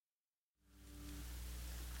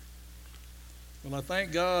Well, I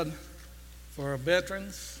thank God for our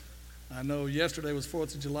veterans. I know yesterday was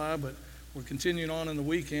 4th of July, but we're continuing on in the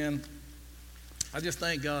weekend. I just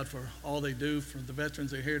thank God for all they do, for the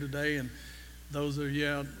veterans that are here today, and those that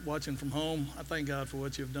are watching from home. I thank God for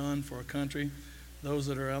what you've done for our country. Those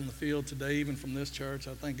that are out in the field today, even from this church,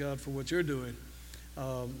 I thank God for what you're doing.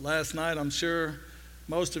 Last night, I'm sure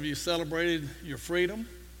most of you celebrated your freedom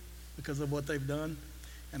because of what they've done.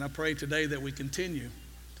 And I pray today that we continue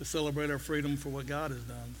to celebrate our freedom for what God has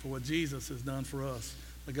done, for what Jesus has done for us,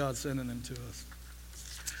 by God sending him to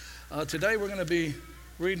us. Today we're going to be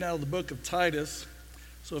reading out of the book of Titus.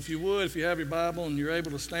 So if you would, if you have your Bible and you're able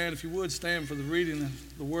to stand, if you would stand for the reading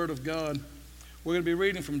of the Word of God. We're going to be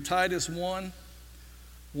reading from Titus 1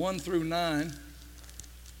 through 9.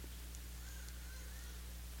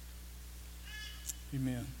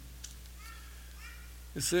 Amen.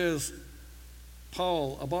 It says,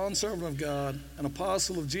 Paul, a bondservant of God, an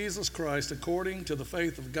apostle of Jesus Christ, according to the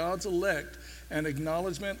faith of God's elect and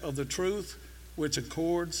acknowledgement of the truth which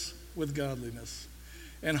accords with godliness,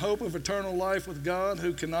 and hope of eternal life with God,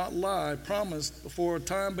 who cannot lie, promised before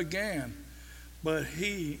time began, but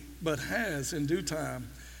has in due time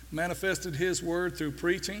manifested his word through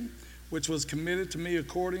preaching, which was committed to me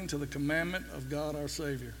according to the commandment of God our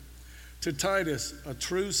Savior. To Titus, a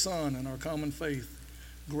true son in our common faith,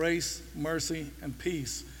 grace, mercy, and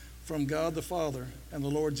peace from God the Father and the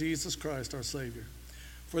Lord Jesus Christ our Savior.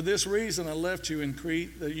 For this reason I left you in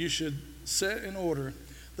Crete, that you should set in order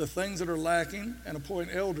the things that are lacking and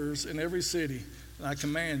appoint elders in every city, and I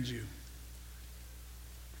command you.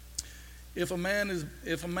 If a man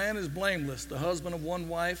is blameless, the husband of one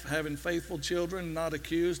wife, having faithful children, not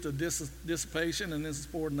accused of dissipation and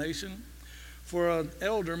insubordination. For an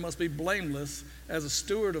elder must be blameless as a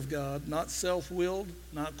steward of God, not self-willed,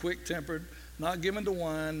 not quick-tempered, not given to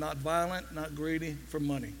wine, not violent, not greedy for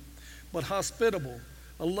money, but hospitable,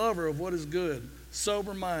 a lover of what is good,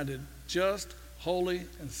 sober-minded, just, holy,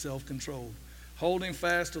 and self-controlled, holding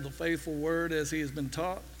fast to the faithful word as he has been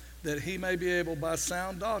taught, that he may be able by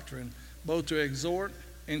sound doctrine both to exhort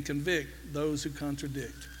and convict those who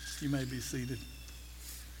contradict. You may be seated.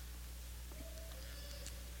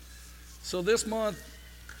 So this month,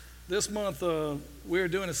 we're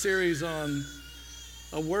doing a series on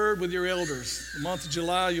a word with your elders. The month of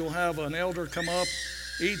July, you'll have an elder come up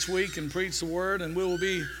each week and preach the word, and we will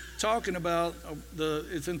be talking about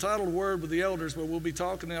it's entitled Word with the Elders, but we'll be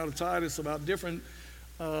talking out of Titus about different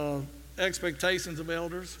expectations of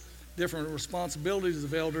elders, different responsibilities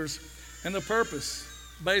of elders, and the purpose,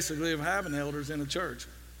 basically, of having elders in a church.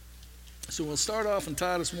 So we'll start off in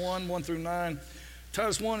Titus 1 through 9.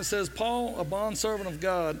 Titus 1, it says, Paul, a bondservant of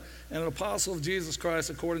God and an apostle of Jesus Christ,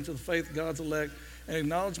 according to the faith of God's elect, and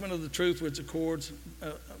acknowledgement of the truth which accords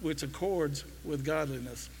with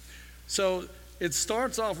godliness. So it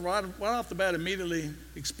starts off right off the bat, immediately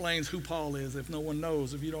explains who Paul is, if no one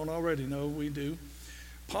knows. If you don't already know, we do.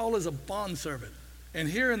 Paul is a bondservant. And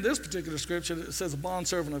here in this particular scripture, it says a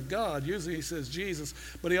bondservant of God. Usually he says Jesus,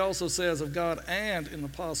 but he also says of God and an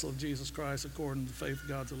apostle of Jesus Christ, according to the faith of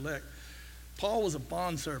God's elect. Paul was a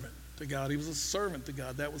bondservant to God. He was a servant to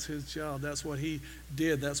God. That was his job. That's what he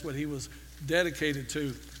did. That's what he was dedicated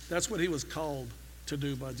to. That's what he was called to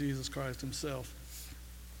do by Jesus Christ himself.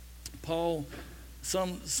 Paul,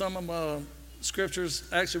 some scriptures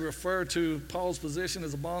actually refer to Paul's position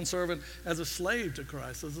as a bondservant as a slave to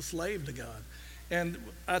Christ, as a slave to God. And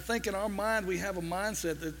I think in our mind we have a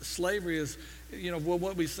mindset that slavery is,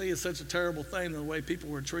 what we see is such a terrible thing, the way people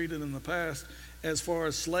were treated in the past as far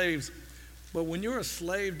as slaves. But when you're a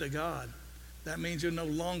slave to God, that means you're no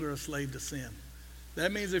longer a slave to sin.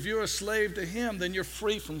 That means if you're a slave to him, then you're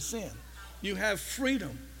free from sin. You have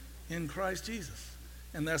freedom in Christ Jesus.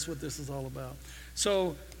 And that's what this is all about.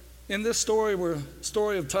 So in this story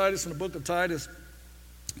of Titus, in the book of Titus,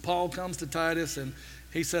 Paul comes to Titus and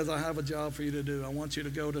he says, I have a job for you to do. I want you to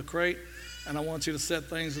go to Crete and I want you to set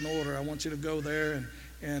things in order. I want you to go there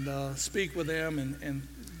and speak with them and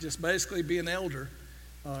just basically be an elder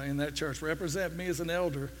in that church. Represent me as an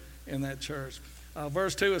elder in that church.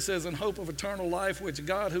 Verse 2, it says, in hope of eternal life, which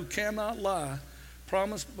God, who cannot lie,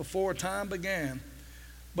 promised before time began,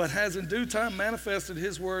 but has in due time manifested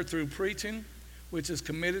his word through preaching, which is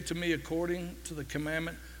committed to me according to the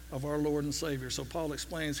commandment of our Lord and Savior. So Paul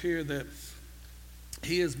explains here that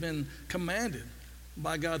he has been commanded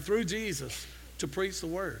by God through Jesus to preach the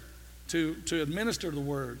word, to administer the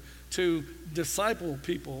word, to disciple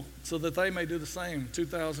people so that they may do the same.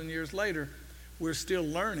 2,000 years later, we're still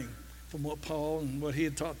learning from what Paul and what he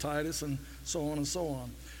had taught Titus and so on and so on.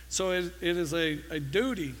 So it is a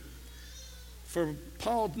duty for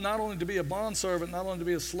Paul not only to be a bondservant, not only to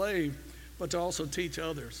be a slave, but to also teach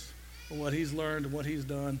others what he's learned and what he's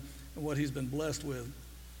done and what he's been blessed with.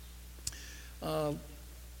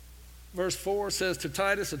 Verse 4 says, to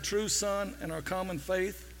Titus, a true son in our common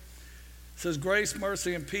faith, says, grace,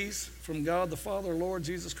 mercy, and peace from God the Father, Lord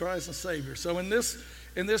Jesus Christ, and Savior. So in this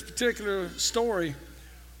particular story,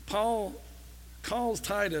 Paul calls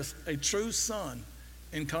Titus a true son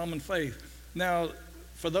in common faith. Now,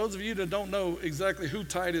 for those of you that don't know exactly who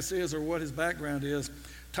Titus is or what his background is,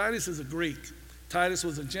 Titus is a Greek. Titus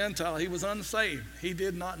was a Gentile. He was unsaved. He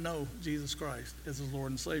did not know Jesus Christ as his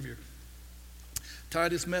Lord and Savior.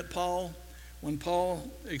 Titus met Paul when Paul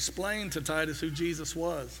explained to Titus who Jesus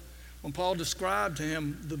was. When Paul described to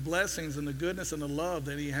him the blessings and the goodness and the love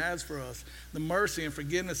that he has for us, the mercy and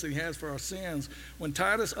forgiveness that he has for our sins, when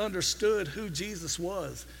Titus understood who Jesus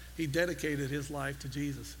was, he dedicated his life to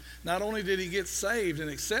Jesus. Not only did he get saved and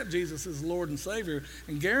accept Jesus as Lord and Savior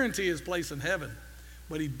and guarantee his place in heaven,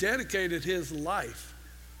 but he dedicated his life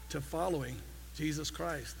to following Jesus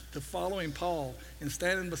Christ, to following Paul and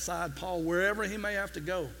standing beside Paul wherever he may have to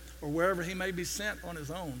go or wherever he may be sent on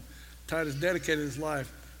his own. Titus dedicated his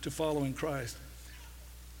life to following Christ.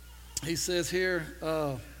 He says here,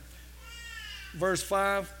 verse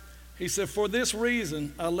 5, he said, for this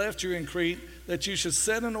reason I left you in Crete, that you should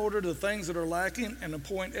set in order the things that are lacking and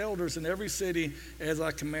appoint elders in every city as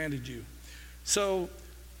I commanded you. So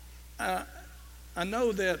I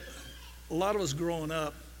know that a lot of us growing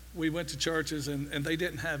up, we went to churches and they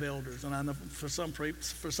didn't have elders. And I know for some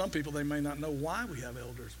people, they may not know why we have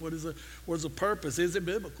elders. What is the purpose? Is it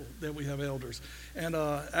biblical that we have elders? And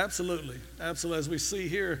absolutely. As we see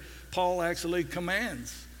here, Paul actually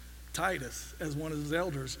commands Titus as one of his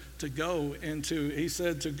elders to go he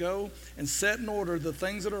said to go and set in order the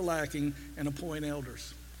things that are lacking and appoint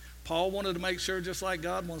elders. Paul wanted to make sure, just like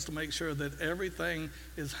God wants to make sure, that everything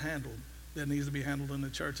is handled that needs to be handled in the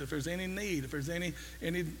church. If there's any need, if there's anything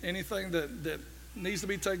that needs to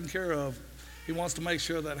be taken care of, he wants to make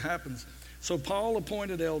sure that happens. So Paul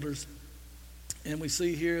appointed elders, and we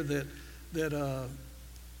see here that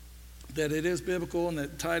it is biblical and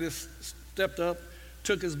that Titus stepped up,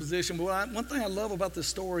 took his position. But one thing I love about this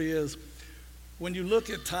story is when you look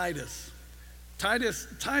at Titus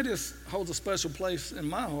holds a special place in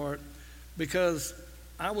my heart because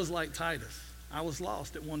I was like Titus. I was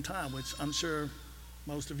lost at one time, which I'm sure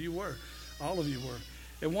most of you were. All of you were.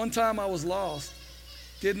 At one time I was lost,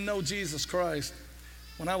 didn't know Jesus Christ.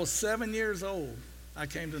 When I was 7 years old, I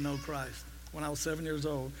came to know Christ. When I was 7 years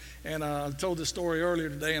old. And I told this story earlier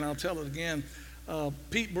today, and I'll tell it again.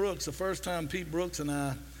 Pete Brooks, the first time Pete Brooks and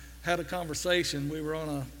I had a conversation, we were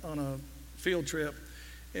on a field trip,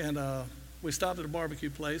 and we stopped at a barbecue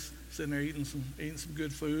place, sitting there eating some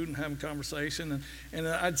good food and having a conversation. And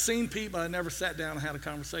I'd seen Pete, but I never sat down and had a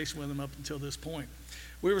conversation with him up until this point.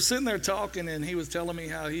 We were sitting there talking, and he was telling me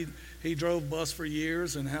how he drove bus for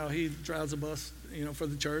years and how he drives a bus, for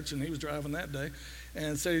the church, and he was driving that day,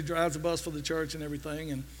 and said he drives a bus for the church and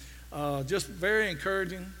everything, and just very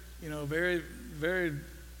encouraging, very, very,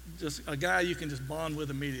 just a guy you can just bond with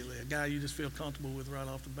immediately, a guy you just feel comfortable with right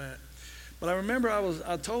off the bat. But I remember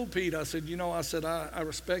I told Pete, I said, I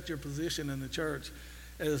respect your position in the church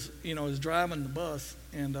as driving the bus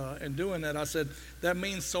and doing that. I said, that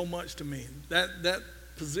means so much to me. That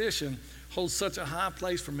position holds such a high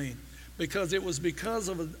place for me because it was because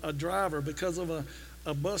of a driver, because of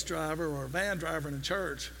a bus driver or a van driver in a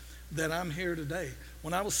church that I'm here today.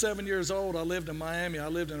 When I was 7 years old, I lived in Miami. I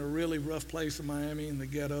lived in a really rough place in Miami in the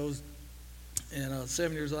ghettos. And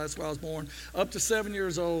 7 years old, that's where I was born. Up to 7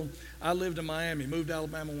 years old, I lived in Miami, moved to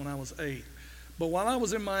Alabama when I was 8. But while I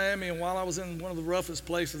was in Miami and while I was in one of the roughest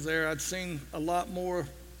places there, I'd seen a lot more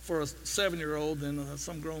for a 7-year-old than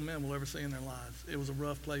some grown men will ever see in their lives. It was a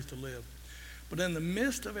rough place to live. But in the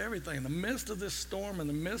midst of everything, in the midst of this storm, in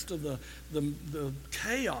the midst of the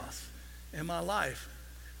chaos in my life,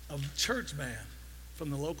 a church van from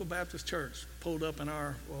the local Baptist church pulled up in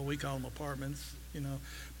we call them apartments,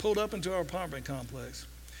 pulled up into our apartment complex.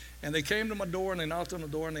 And they came to my door and they knocked on the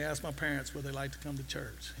door and they asked my parents would they like to come to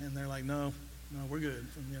church. And they're like, no, we're good.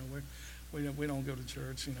 We don't go to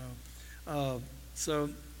church, So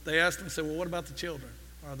they asked them, said, well, what about the children?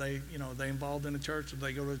 Are they involved in the church? Do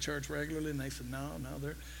they go to the church regularly? And they said, no,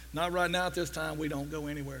 they're not right now at this time. We don't go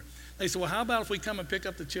anywhere. They said, well, how about if we come and pick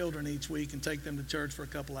up the children each week and take them to church for a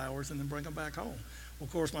couple hours and then bring them back home? Well,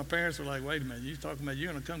 of course, my parents were like, wait a minute, you're talking about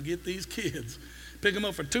you're going to come get these kids, pick them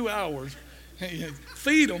up for 2 hours,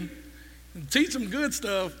 feed them, and teach them good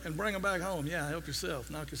stuff, and bring them back home. Yeah, help yourself,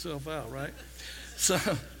 knock yourself out, right?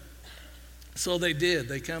 So they did.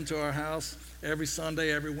 They come to our house every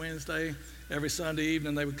Sunday, every Wednesday, every Sunday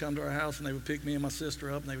evening they would come to our house and they would pick me and my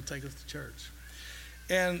sister up and they would take us to church.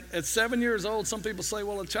 And at 7 years old, some people say,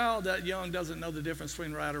 well, a child that young doesn't know the difference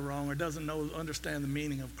between right or wrong or doesn't understand the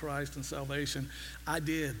meaning of Christ and salvation. I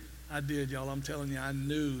did, y'all. I'm telling you, I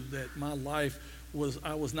knew that my life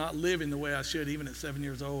I was not living the way I should even at 7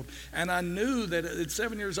 years old. And I knew that at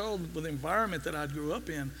 7 years old, with the environment that I grew up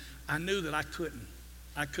in, I knew that I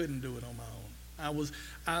couldn't do it on my own. I was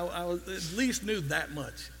at least knew that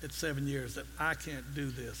much at 7 years, that I can't do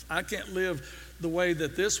this. I can't live the way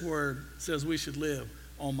that this word says we should live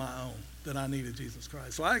on my own, that I needed Jesus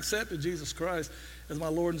Christ. So I accepted Jesus Christ as my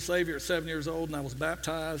Lord and Savior at 7 years old, and I was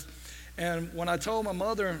baptized. And when I told my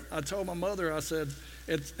mother, I said,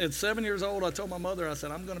 at 7 years old, I told my mother, I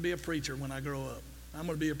said, I'm going to be a preacher when I grow up. I'm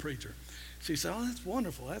going to be a preacher. She said, oh, that's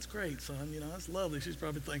wonderful. That's great, son. You know, that's lovely. She's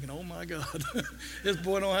probably thinking, oh, my God, this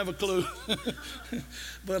boy don't have a clue.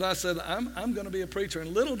 But I said, I'm going to be a preacher.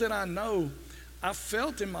 And little did I know, I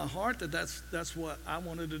felt in my heart that that's what I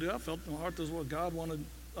wanted to do. I felt in my heart that's what God wanted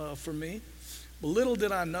for me. But little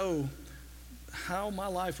did I know how my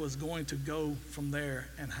life was going to go from there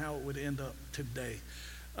and how it would end up today.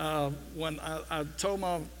 When I told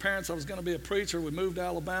my parents I was going to be a preacher, we moved to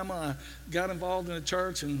Alabama. I got involved in a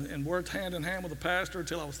church and worked hand in hand with a pastor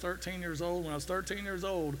until I was 13 years old. When I was 13 years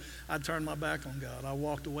old, I turned my back on God. I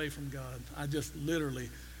walked away from God. I just literally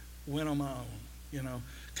went on my own, you know,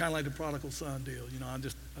 kind of like the prodigal son deal. You know, I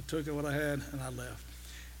took what I had and I left.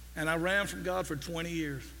 And I ran from God for 20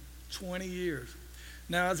 years. 20 years.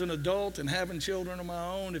 Now, as an adult and having children of my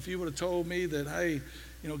own, if you would have told me that, hey,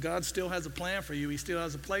 you know, God still has a plan for you, he still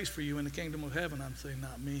has a place for you in the kingdom of heaven, I'd say,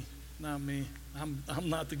 not me, not me. I'm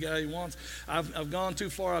not the guy he wants. I've gone too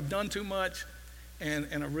far, I've done too much, and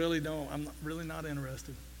I really don't. I'm really not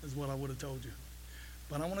interested, is what I would have told you.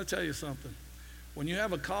 But I want to tell you something. When you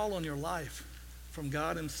have a call on your life from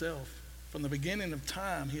God himself, from the beginning of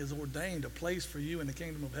time, he has ordained a place for you in the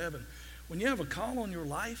kingdom of heaven. When you have a call on your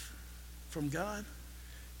life from God,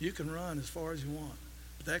 you can run as far as you want,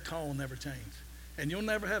 but that call will never change. And you'll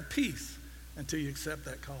never have peace until you accept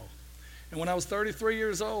that call. And when I was 33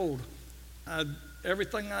 years old,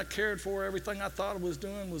 everything I cared for, everything I thought I was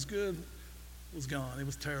doing was good, was gone. It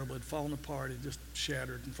was terrible. It had fallen apart. It just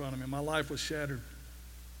shattered in front of me. My life was shattered.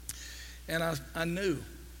 And I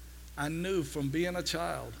knew from being a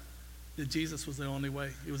child that Jesus was the only way.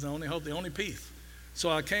 He was the only hope, the only peace. So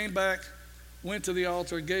I came back, went to the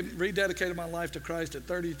altar, rededicated my life to Christ at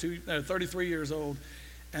 33 years old.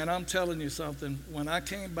 And I'm telling you something, when I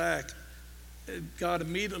came back, God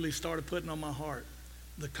immediately started putting on my heart,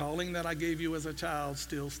 the calling that I gave you as a child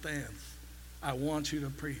still stands. I want you to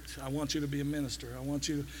preach. I want you to be a minister. I want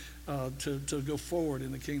you to go forward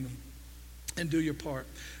in the kingdom and do your part.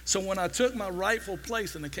 So when I took my rightful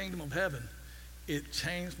place in the kingdom of heaven, it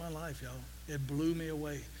changed my life, y'all. It blew me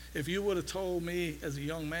away. If you would have told me as a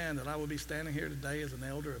young man that I would be standing here today as an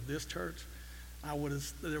elder of this church,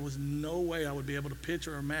 there was no way I would be able to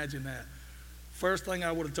picture or imagine that. First thing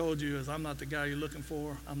I would have told you is, I'm not the guy you're looking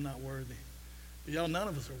for. I'm not worthy. But y'all, none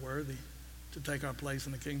of us are worthy to take our place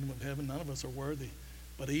in the kingdom of heaven. None of us are worthy.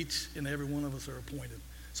 But each and every one of us are appointed.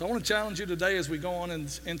 So I want to challenge you today as we go on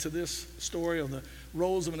into this story of the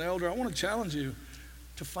roles of an elder. I want to challenge you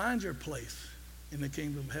to find your place in the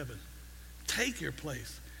kingdom of heaven. Take your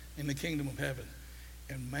place in the kingdom of heaven.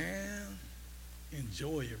 And man,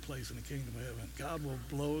 enjoy your place in the kingdom of heaven. God will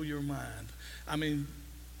blow your mind. I mean,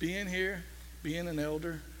 being here, being an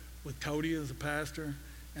elder with Cody as a pastor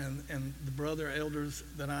and the brother elders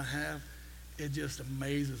that I have, it just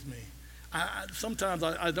amazes me. Sometimes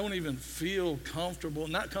I don't even feel comfortable,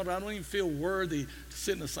 not comfortable, I don't even feel worthy to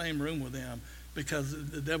sit in the same room with them because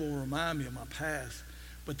the devil will remind me of my past.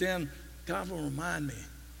 But then God will remind me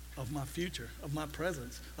of my future, of my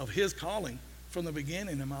presence, of his calling from the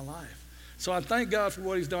beginning in my life. So I thank God for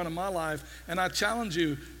what he's done in my life, and I challenge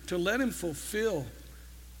you to let him fulfill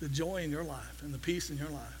the joy in your life and the peace in your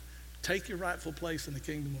life. Take your rightful place in the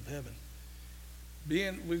kingdom of heaven.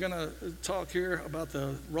 We're going to talk here about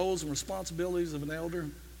the roles and responsibilities of an elder,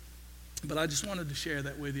 but I just wanted to share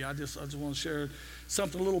that with you. I just want to share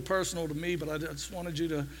something a little personal to me, but I just wanted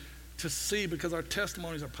you to see, because our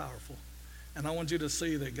testimonies are powerful. And I want you to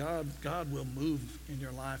see that God will move in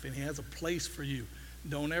your life, and he has a place for you.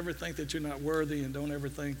 Don't ever think that you're not worthy, and don't ever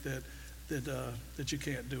think that you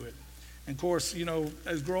can't do it. And of course, you know,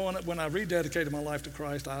 as growing up, when I rededicated my life to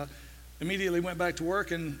Christ, I immediately went back to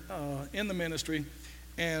work in the ministry.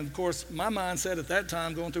 And of course, my mindset at that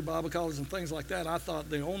time, going through Bible college and things like that, I thought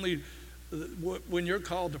when you're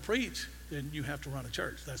called to preach, then you have to run a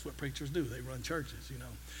church. That's what preachers do. They run churches, you know.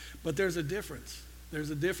 But there's a difference. There's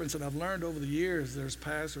a difference that I've learned over the years. There's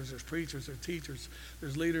pastors, there's preachers, there's teachers,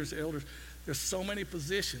 there's leaders, elders. There's so many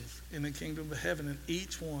positions in the kingdom of heaven, and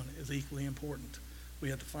each one is equally important. We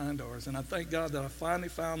have to find ours. And I thank God that I finally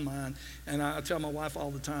found mine. And I tell my wife all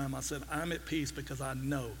the time, I said, I'm at peace because I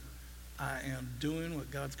know I am doing what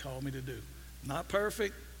God's called me to do. Not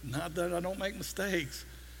perfect, not that I don't make mistakes,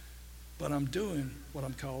 but I'm doing what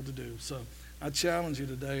I'm called to do. So I challenge you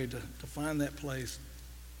today to find that place.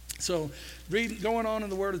 So going on in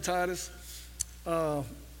the word of Titus,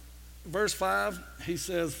 verse 5, he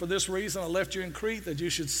says, for this reason I left you in Crete, that you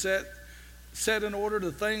should set in order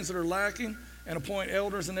the things that are lacking and appoint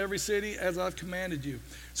elders in every city as I've commanded you.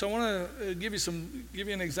 So I want to give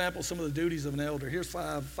you an example of some of the duties of an elder. Here's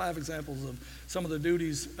five examples of some of the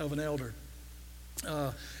duties of an elder.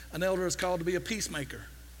 An elder is called to be a peacemaker.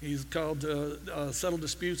 He's called to settle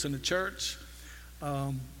disputes in the church.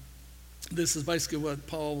 This is basically what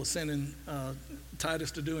Paul was sending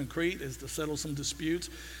Titus to do in Crete, is to settle some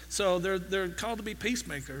disputes. So they're called to be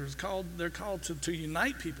peacemakers. They're called to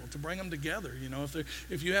unite people, to bring them together. You know,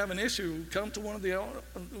 if you have an issue, come to one of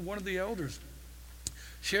the elders,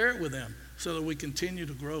 share it with them, so that we continue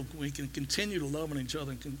to grow. We can continue to love on each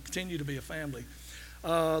other and continue to be a family.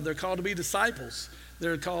 They're called to be disciples.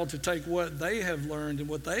 They're called to take what they have learned and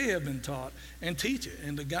what they have been taught and teach it,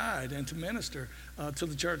 and to guide and to minister to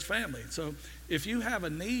the church family. So if you have a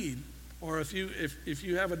need, or if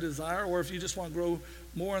you have a desire, or if you just want to grow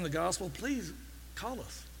more in the gospel, please call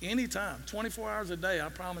us anytime, 24 hours a day. I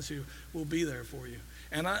promise you we'll be there for you.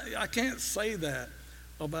 And I can't say that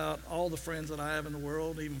about all the friends that I have in the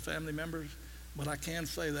world, even family members, but I can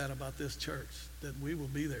say that about this church, that we will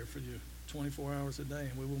be there for you 24 hours a day,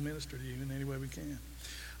 and we will minister to you in any way we can.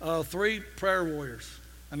 3, prayer warriors.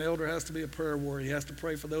 An elder has to be a prayer warrior. He has to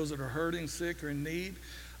pray for those that are hurting, sick, or in need.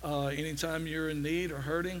 Anytime you're in need or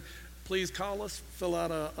hurting, please call us, fill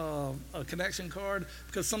out a connection card,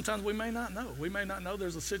 because sometimes we may not know. We may not know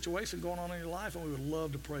there's a situation going on in your life, and we would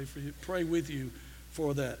love to pray for you, pray with you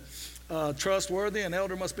for that. Trustworthy. An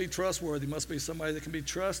elder must be trustworthy, must be somebody that can be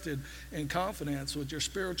trusted in confidence with your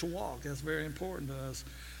spiritual walk. That's very important to us.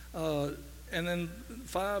 And then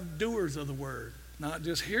 5, doers of the word. Not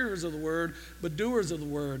just hearers of the word, but doers of the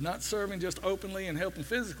word. Not serving just openly and helping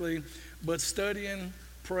physically, but studying,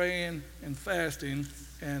 praying, and fasting,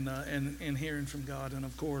 and hearing from God, and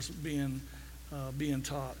of course being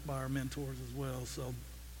taught by our mentors as well. So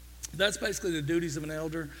that's basically the duties of an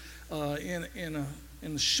elder.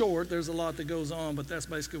 In short, there's a lot that goes on, but that's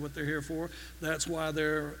basically what they're here for. That's why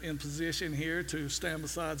they're in position here to stand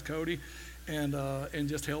beside Cody and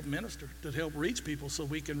just help minister, to help reach people, so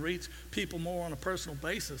we can reach people more on a personal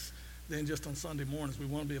basis than just on Sunday mornings. We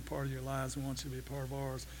want to be a part of your lives. We want you to be a part of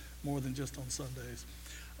ours more than just on Sundays.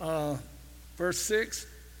 Verse 6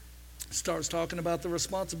 starts talking about the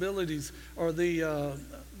responsibilities, or the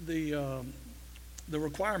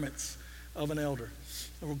requirements of an elder.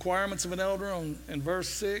 The requirements of an elder in verse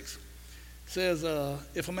 6 says,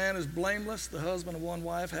 if a man is blameless, the husband of one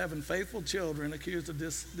wife, having faithful children, accused of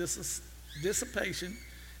dissipation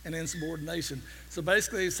and insubordination. So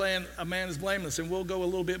basically he's saying a man is blameless, and we'll go a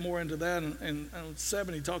little bit more into that in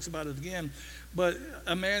 7. He talks about it again. But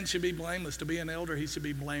a man should be blameless. To be an elder, he should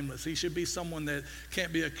be blameless. He should be someone that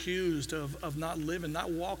can't be accused of not living,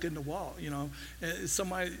 not walking the walk. You know,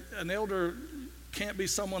 an elder can't be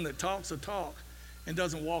someone that talks the talk and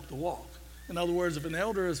doesn't walk the walk. In other words, if an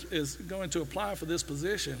elder is going to apply for this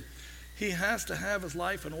position, he has to have his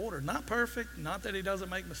life in order. Not perfect, not that he doesn't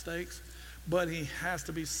make mistakes, but he has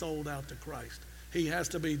to be sold out to Christ. He has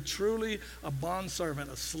to be truly a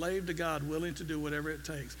bondservant, a slave to God, willing to do whatever it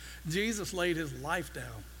takes. Jesus laid his life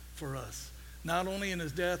down for us, not only in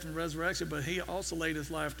his death and resurrection, but he also laid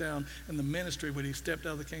his life down in the ministry when he stepped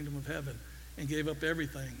out of the kingdom of heaven and gave up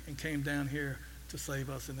everything and came down here to save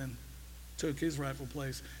us, and then took his rightful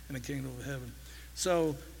place in the kingdom of heaven.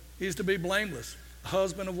 So he's to be blameless, a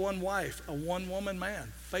husband of one wife, a one-woman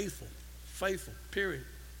man, faithful, period.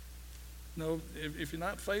 No, if you're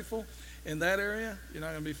not faithful in that area, you're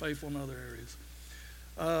not going to be faithful in other areas.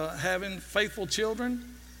 Having faithful children,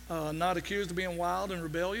 not accused of being wild and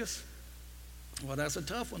rebellious. Well, that's a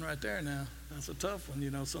tough one right there now. That's a tough one. You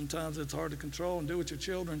know, sometimes it's hard to control and do with your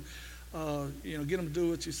children. Get them to do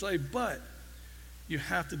what you say, but you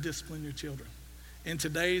have to discipline your children. In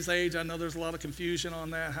today's age, I know there's a lot of confusion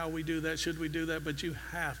on that, how we do that, should we do that, but you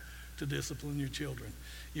have to discipline your children.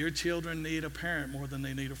 Your children need a parent more than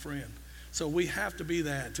they need a friend. So we have to be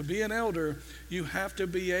that. To be an elder, you have to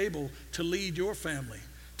be able to lead your family,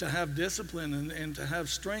 to have discipline and to have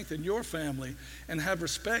strength in your family, and have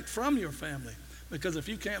respect from your family. Because if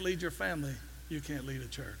you can't lead your family, you can't lead a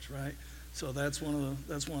church, right? So that's one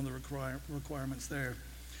of the requirements there.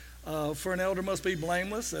 For an elder must be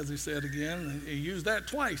blameless, as he said again. He used that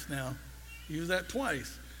twice now. He used that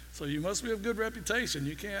twice. So you must be of good reputation.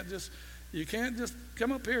 You can't just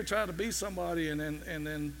come up here and try to be somebody and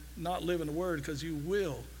then not live in the word, because you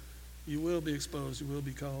will be exposed. You will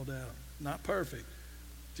be called out. Not perfect,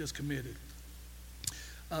 just committed.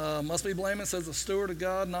 Must be blameless as a steward of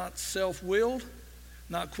God, not self-willed,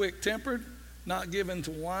 not quick-tempered, not given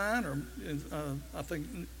to wine, or I think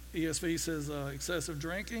ESV says excessive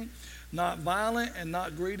drinking, not violent, and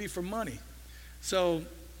not greedy for money. So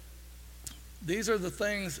these are the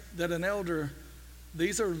things that an elder,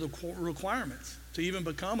 these are the requirements to even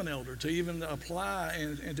become an elder, to even apply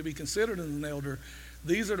and to be considered as an elder.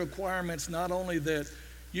 These are the requirements not only that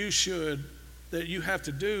you have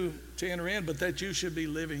to do to enter in, but that you should be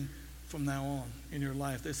living from now on in your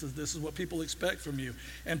life. This is what people expect from you.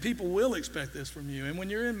 And people will expect this from you. And when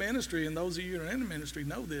you're in ministry, and those of you who are in the ministry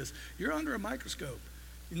know this, you're under a microscope.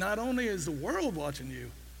 Not only is the world watching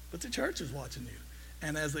you, but the church is watching you.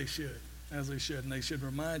 And as they should. And they should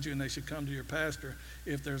remind you, and they should come to your pastor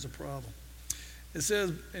if there's a problem. It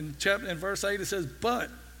says in verse 8, it says, but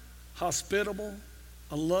hospitable,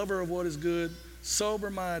 a lover of what is good,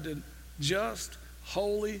 sober-minded, just,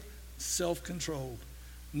 holy, self-controlled.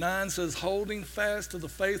 9 says, holding fast to the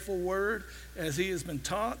faithful word as he has been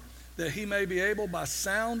taught, that he may be able by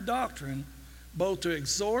sound doctrine both to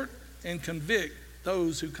exhort and convict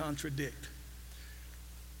those who contradict.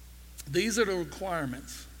 These are the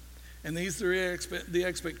requirements, and these are the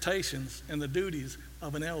expectations and the duties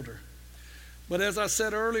of an elder. But as I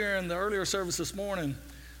said earlier in the earlier service this morning,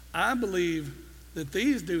 I believe that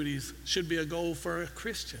these duties should be a goal for a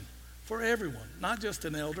Christian. For everyone, not just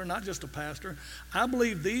an elder, not just a pastor. I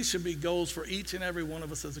believe these should be goals for each and every one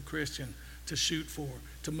of us as a Christian to shoot for,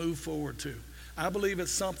 to move forward to. I believe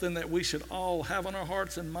it's something that we should all have on our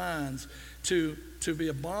hearts and minds to be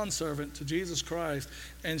a bondservant to Jesus Christ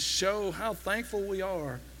and show how thankful we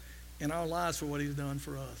are in our lives for what he's done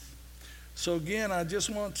for us. So again, I just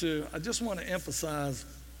want to emphasize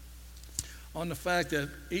on the fact that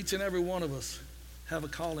each and every one of us have a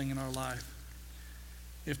calling in our life.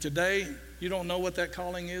 If today you don't know what that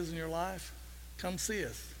calling is in your life, come see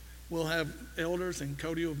us. We'll have elders, and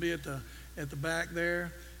Cody will be at the back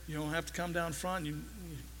there. You don't have to come down front. You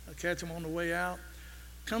catch them on the way out.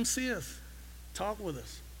 Come see us. Talk with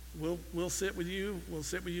us. We'll sit with you. We'll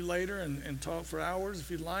sit with you later and talk for hours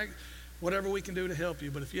if you'd like. Whatever we can do to help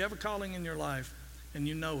you. But if you have a calling in your life and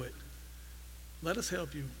you know it, let us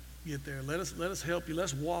help you get there. Let us help you.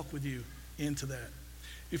 Let's walk with you into that.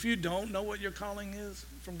 If you don't know what your calling is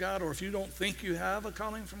from God, or if you don't think you have a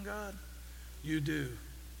calling from God, you do.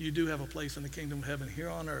 You do have a place in the kingdom of heaven here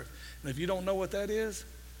on earth. And if you don't know what that is,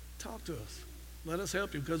 talk to us. Let us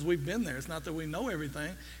help you, because we've been there. It's not that we know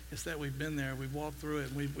everything. It's that we've been there. We've walked through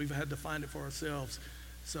it, and we've had to find it for ourselves.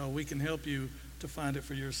 So we can help you to find it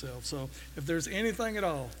for yourself. So if there's anything at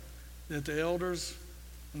all that the elders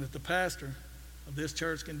and that the pastor of this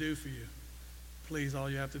church can do for you, please, all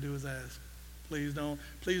you have to do is ask. Please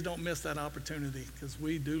don't miss that opportunity, because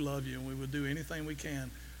we do love you, and we will do anything we can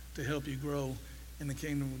to help you grow in the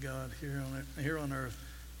kingdom of God here on earth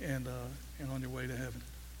and on your way to heaven.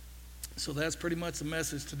 So that's pretty much the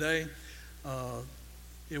message today.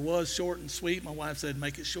 It was short and sweet. My wife said,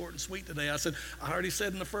 make it short and sweet today. I said, I already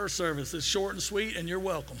said in the first service, it's short and sweet, and you're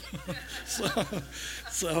welcome. So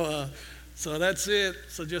that's it.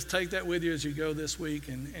 So just take that with you as you go this week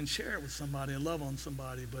and share it with somebody and love on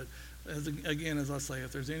somebody. But as I say,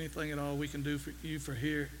 if there's anything at all we can do for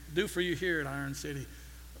you here at Iron City,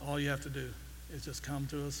 all you have to do is just come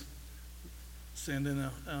to us, send in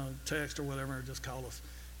a text or whatever, or just call us,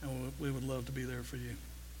 and we would love to be there for you.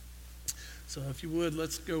 So if you would,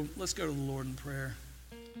 let's go to the Lord in prayer.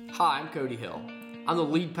 Hi, I'm Cody Hill. I'm the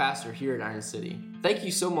lead pastor here at Iron City. Thank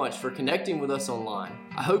you so much for connecting with us online.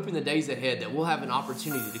 I hope in the days ahead that we'll have an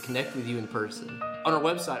opportunity to connect with you in person. On our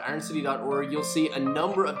website, ironcity.org, you'll see a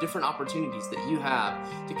number of different opportunities that you have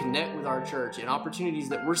to connect with our church and opportunities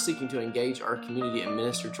that we're seeking to engage our community and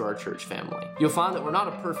minister to our church family. You'll find that we're not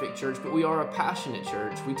a perfect church, but we are a passionate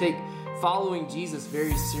church. We take following Jesus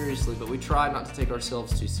very seriously, but we try not to take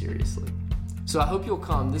ourselves too seriously. So I hope you'll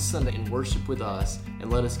come this Sunday and worship with us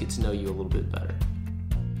and let us get to know you a little bit better.